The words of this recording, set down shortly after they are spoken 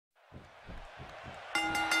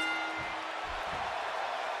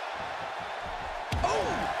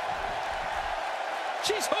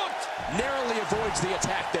She's hooked. Narrowly avoids the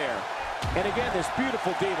attack there. And again, this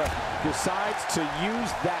beautiful diva decides to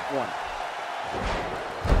use that one.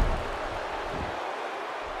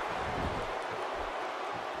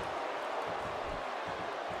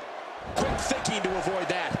 Quick thinking to avoid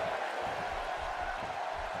that.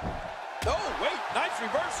 Oh, wait, nice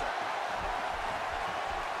reversal.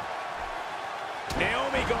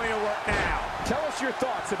 Naomi going to work now. Tell us your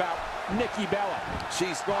thoughts about Nikki Bella.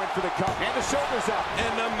 She's going for the cup, and the shoulders up.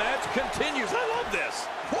 And the match continues. I love this.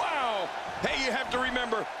 Wow. Hey, you have to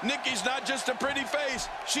remember, Nikki's not just a pretty face.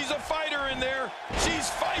 She's a fighter in there. She's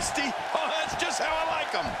feisty. Oh, that's just how I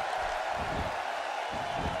like them.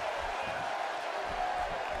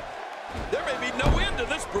 There may be no end to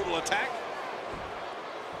this brutal attack.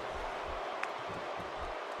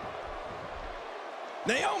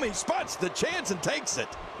 Naomi spots the chance and takes it.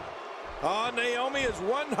 Oh, Naomi is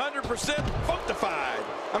 100% functified.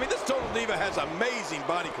 I mean, this Total Diva has amazing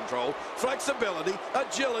body control, flexibility,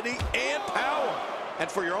 agility, and power.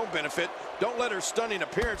 And for your own benefit, don't let her stunning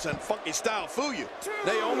appearance and funky style fool you.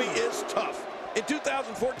 Naomi is tough. In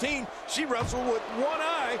 2014, she wrestled with one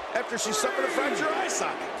eye after she suffered a fractured eye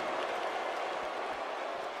socket.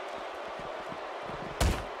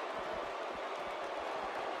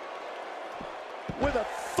 With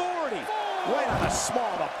authority, right on the small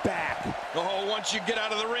of the back. Oh, once you get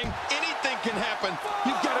out of the ring, anything can happen.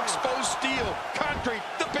 You've got exposed steel, concrete,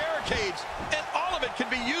 the barricades, and all of it can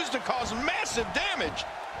be used to cause massive damage.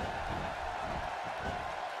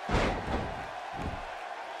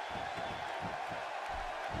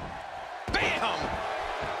 Bam!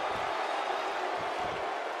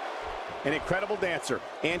 An incredible dancer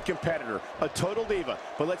and competitor, a total diva.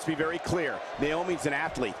 But let's be very clear, Naomi's an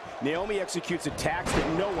athlete. Naomi executes attacks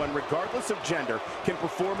that no one, regardless of gender, can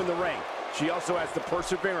perform in the ring. She also has the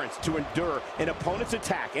perseverance to endure an opponent's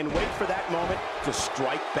attack and wait for that moment to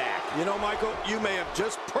strike back. You know, Michael, you may have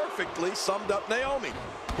just perfectly summed up Naomi.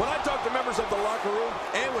 When I talk to members of the locker room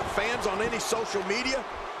and with fans on any social media,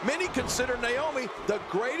 many consider Naomi the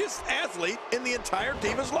greatest athlete in the entire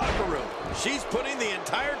Divas locker room. She's putting the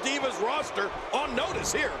entire Divas roster on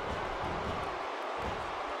notice here.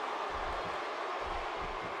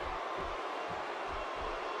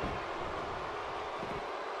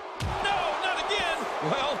 No, not again.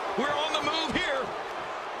 Well, we're on the move here.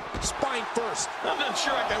 Spine first. I'm not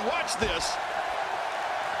sure I can watch this.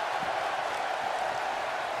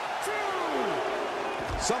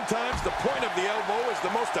 Sometimes the point of the elbow is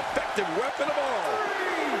the most effective weapon of all.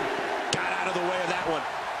 Got out of the way of that one.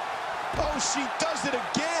 Oh, she does it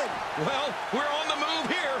again. Well, we're on the move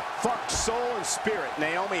here. Funk, soul, and spirit.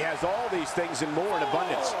 Naomi has all these things and more in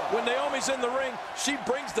abundance. When Naomi's in the ring, she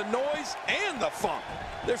brings the noise and the funk.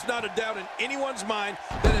 There's not a doubt in anyone's mind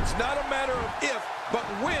that it's not a matter of if, but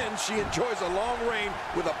when she enjoys a long reign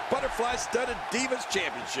with a butterfly-studded Divas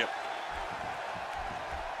Championship.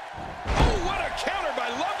 Oh, what a counter by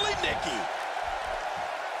lovely Nikki.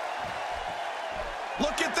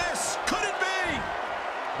 Look at this. Could it be?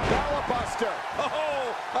 Bella Buster.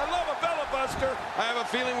 Oh, I love a Bella Buster. I have a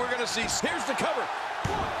feeling we're going to see. Here's the cover.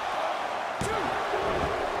 1,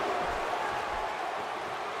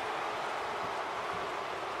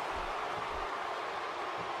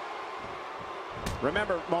 2.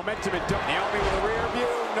 Remember, momentum and don't. Naomi with a rear view.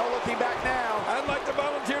 No looking back now. I'd like to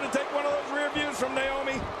volunteer to take one of those rear views from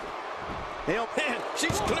Naomi. Man,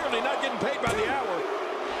 she's clearly not getting paid by the hour.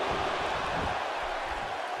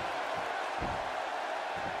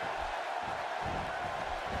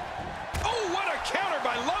 Oh, what a counter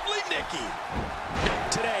by lovely Nikki.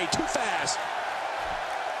 Not today, too fast.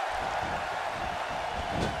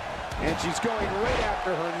 And she's going right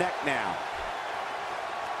after her neck now.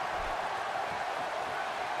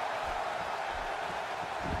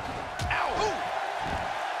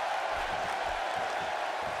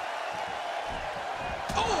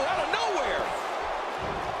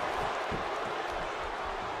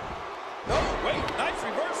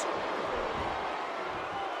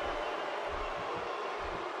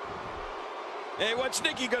 Hey, what's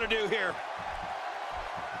Nikki gonna do here?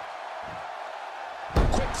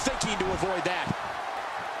 Quick thinking to avoid that.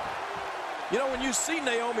 You know, when you see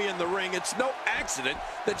Naomi in the ring, it's no accident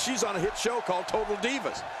that she's on a hit show called Total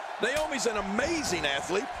Divas. Naomi's an amazing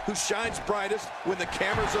athlete who shines brightest when the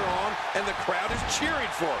cameras are on and the crowd is cheering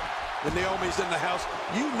for her. When Naomi's in the house,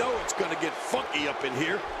 you know it's gonna get funky up in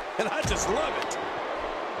here, and I just love it.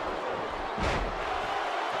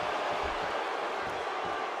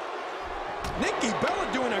 Nikki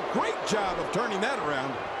Bella doing a great job of turning that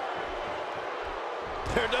around.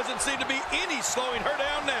 There doesn't seem to be any slowing her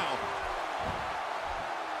down now.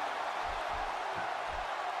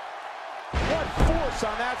 What force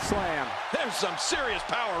on that slam. There's some serious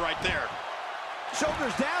power right there.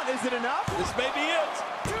 Shoulders down, is it enough? This may be it.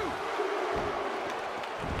 2.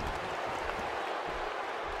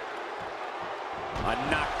 A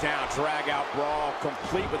knockdown, drag-out brawl,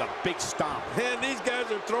 complete with a big stomp. And these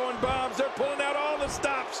guys are throwing bombs. They're pulling out all the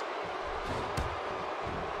stops.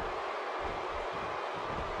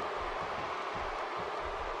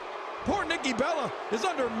 Poor Nikki Bella is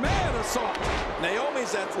under mad assault.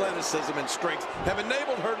 Naomi's athleticism and strength have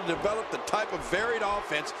enabled her to develop the type of varied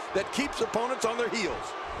offense that keeps opponents on their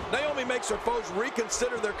heels. Naomi makes her foes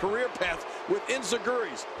reconsider their career path with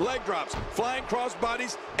enziguris, leg drops, flying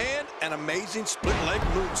crossbodies, and an amazing split-leg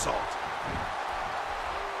moonsault.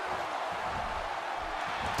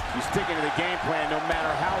 He's sticking to the game plan no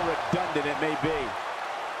matter how redundant it may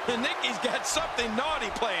be. And Nikki's got something naughty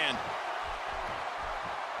planned.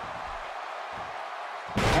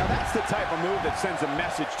 Now that's the type of move that sends a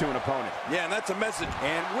message to an opponent. Yeah, and that's a message.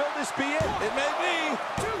 And will this be it? It may be.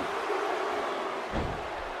 2.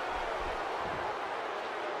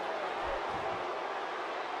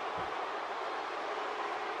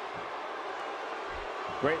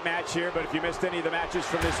 Great match here, but if you missed any of the matches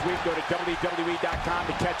from this week, go to WWE.com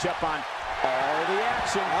to catch up on all the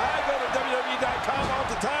action. I go to WWE.com all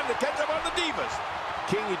the time to catch up on the Divas.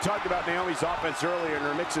 King, you talked about Naomi's offense earlier and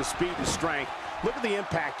her mix of speed and strength. Look at the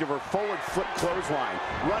impact of her forward flip clothesline,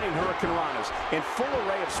 running Hurricane Ranas, and full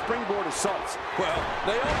array of springboard assaults. Well,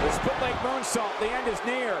 Naomi split leg moonsault, the end is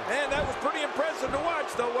near. And that was pretty impressive to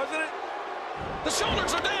watch, though, wasn't it? The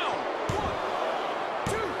shoulders are down.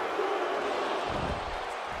 1,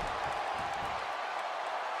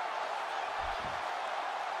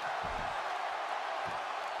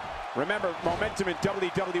 2. Remember, momentum in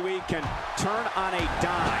WWE can turn on a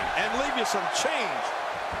dime. And leave you some change.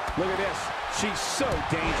 Look at this. She's so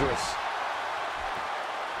dangerous.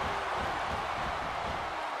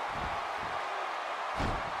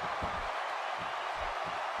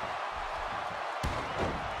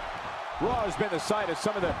 Raw has been the site of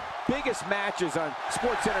some of the biggest matches on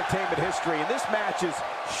sports entertainment history, and this match is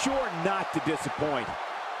sure not to disappoint.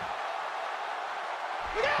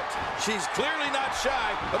 Look out! She's clearly not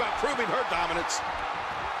shy about proving her dominance.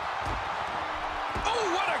 Oh,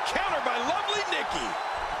 what a counter by lovely Nikki.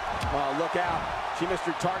 Oh, look out. She missed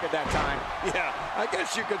her target that time. Yeah, I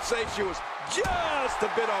guess you could say she was just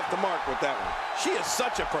a bit off the mark with that one. She is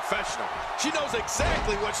such a professional. She knows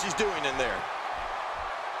exactly what she's doing in there.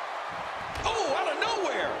 Oh, out of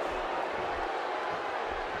nowhere.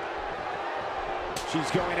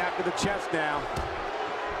 She's going after the chest now.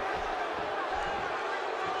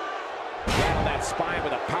 Down that spine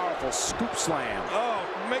with a powerful scoop slam. Oh,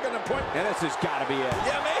 making a point. And this has got to be it.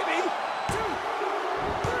 Yeah, maybe. 2,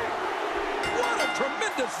 3. What a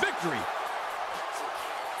tremendous victory.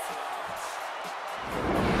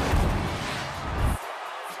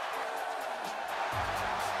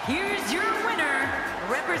 Here's your winner,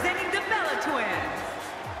 representing the Bella Twins,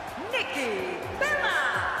 Nikki Bella.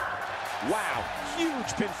 Wow,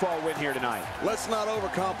 huge pinfall win here tonight. Let's not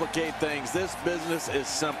overcomplicate things. This business is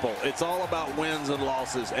simple. It's all about wins and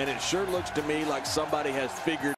losses, and it sure looks to me like somebody has figured